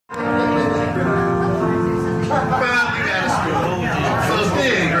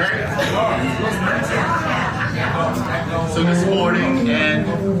So this morning at,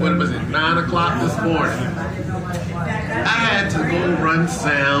 what was it, 9 o'clock this morning, I had to go run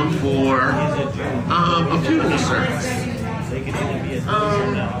sound for a funeral service.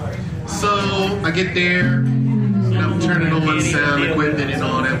 So I get there, and I'm turning on sound equipment and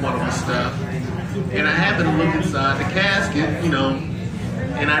all that wonderful stuff. And I happen to look inside the casket, you know,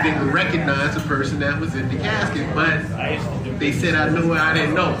 and I didn't recognize the person that was in the casket, but they said I knew it, I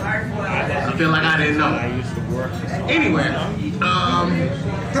didn't know. I feel like I didn't know. Anyway,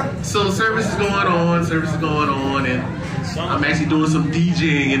 so service is going on, and I'm actually doing some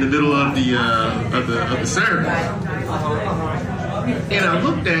DJing in the middle of the service. And I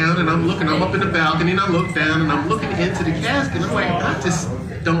look down, and I'm up in the balcony, and I look down, and I'm looking into the casket, and I'm like, I just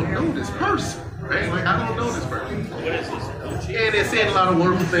don't know this person, right? Like, I don't know this person. And they're saying a lot of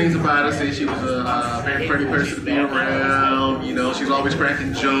wonderful things about her, saying she was a very pretty person to be around, you know, she's always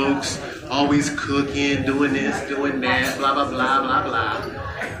cracking jokes, always cooking, doing this, doing that, blah, blah, blah, blah, blah.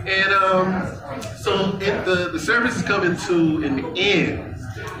 And so the service is coming to an end,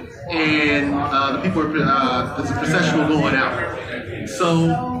 and the people are, there's a processional going out.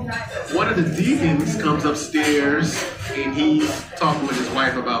 So one of the deacons comes upstairs, and he's talking with his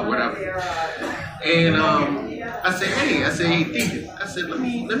wife about whatever. And I say, hey, deacon. I said, let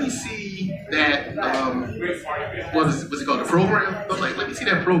me see that. What's it called? The program. I was like, let me see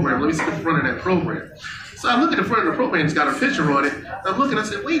that program. Let me see the front of that program. So I look at the front of the program. It's got her picture on it. I'm looking. I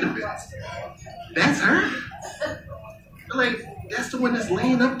said, wait a minute. That's her. I'm like, that's the one that's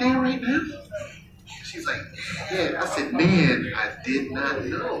laying up there right now. She's like, yeah. I said, man, I did not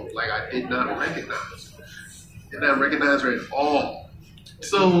know. Like, I did not recognize her. Did not recognize her at all.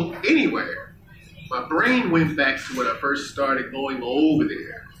 So anyway, my brain went back to when I first started going over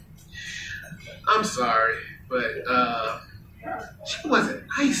there. I'm sorry, but she wasn't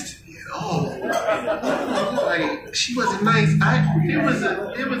nice to me at all. Like, she wasn't nice. There was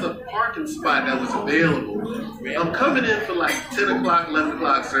a parking spot that was available. I'm coming in for like 10 o'clock, 11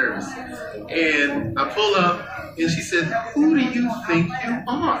 o'clock service. And I pull up, and she said, who do you think you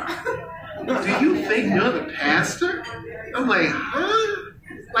are? Do you think you're the pastor? I'm like, huh?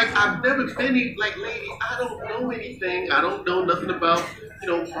 Like, I've never been, like, lady, I don't know anything. I don't know nothing about, you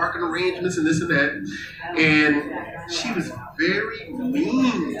know, parking arrangements and this and that. And she was very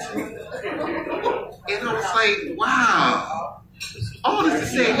mean to me. And I was like, wow. All this to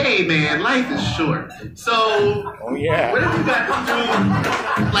say, hey, man, life is short. So, whatever you got to do,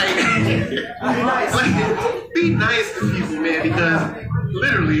 like, be nice to people, man, because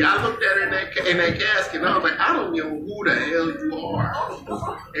literally, I looked at her in that casket, and I was like, I don't know who the hell you are.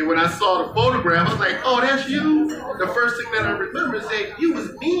 And when I saw the photograph, I was like, oh, that's you? The first thing that I remember is that you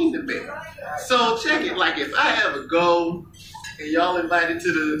was mean to me. So check it, like, if I ever go and y'all invited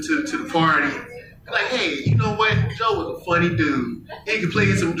to the party, like, hey, you know what? Joe was a funny dude. He could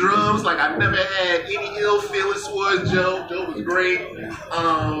play some drums. Like, I've never had any ill feelings towards Joe. Joe was great.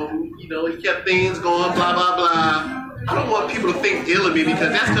 You know, he kept things going, blah, blah, blah. I don't want people to think ill of me because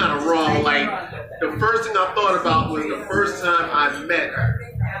that's kind of wrong. Like, the first thing I thought about was the first time I met her.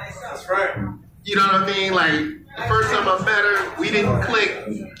 That's right. You know what I mean? Like, the first time I met her, we didn't click.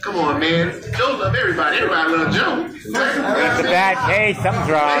 Come on, man. Joe loved everybody. Everybody loved Joe. It's a bad day. Something's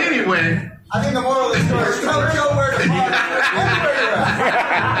wrong. But anyway. I think the moral of the story is tell Joe where to park.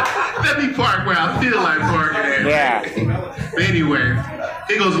 Let me park where I feel like parking at. Yeah. But anyway,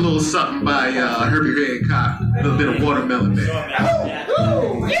 here goes a little something by Herbie Hancock. A little bit of Watermelon Man.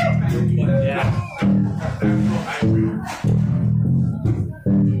 Yeah.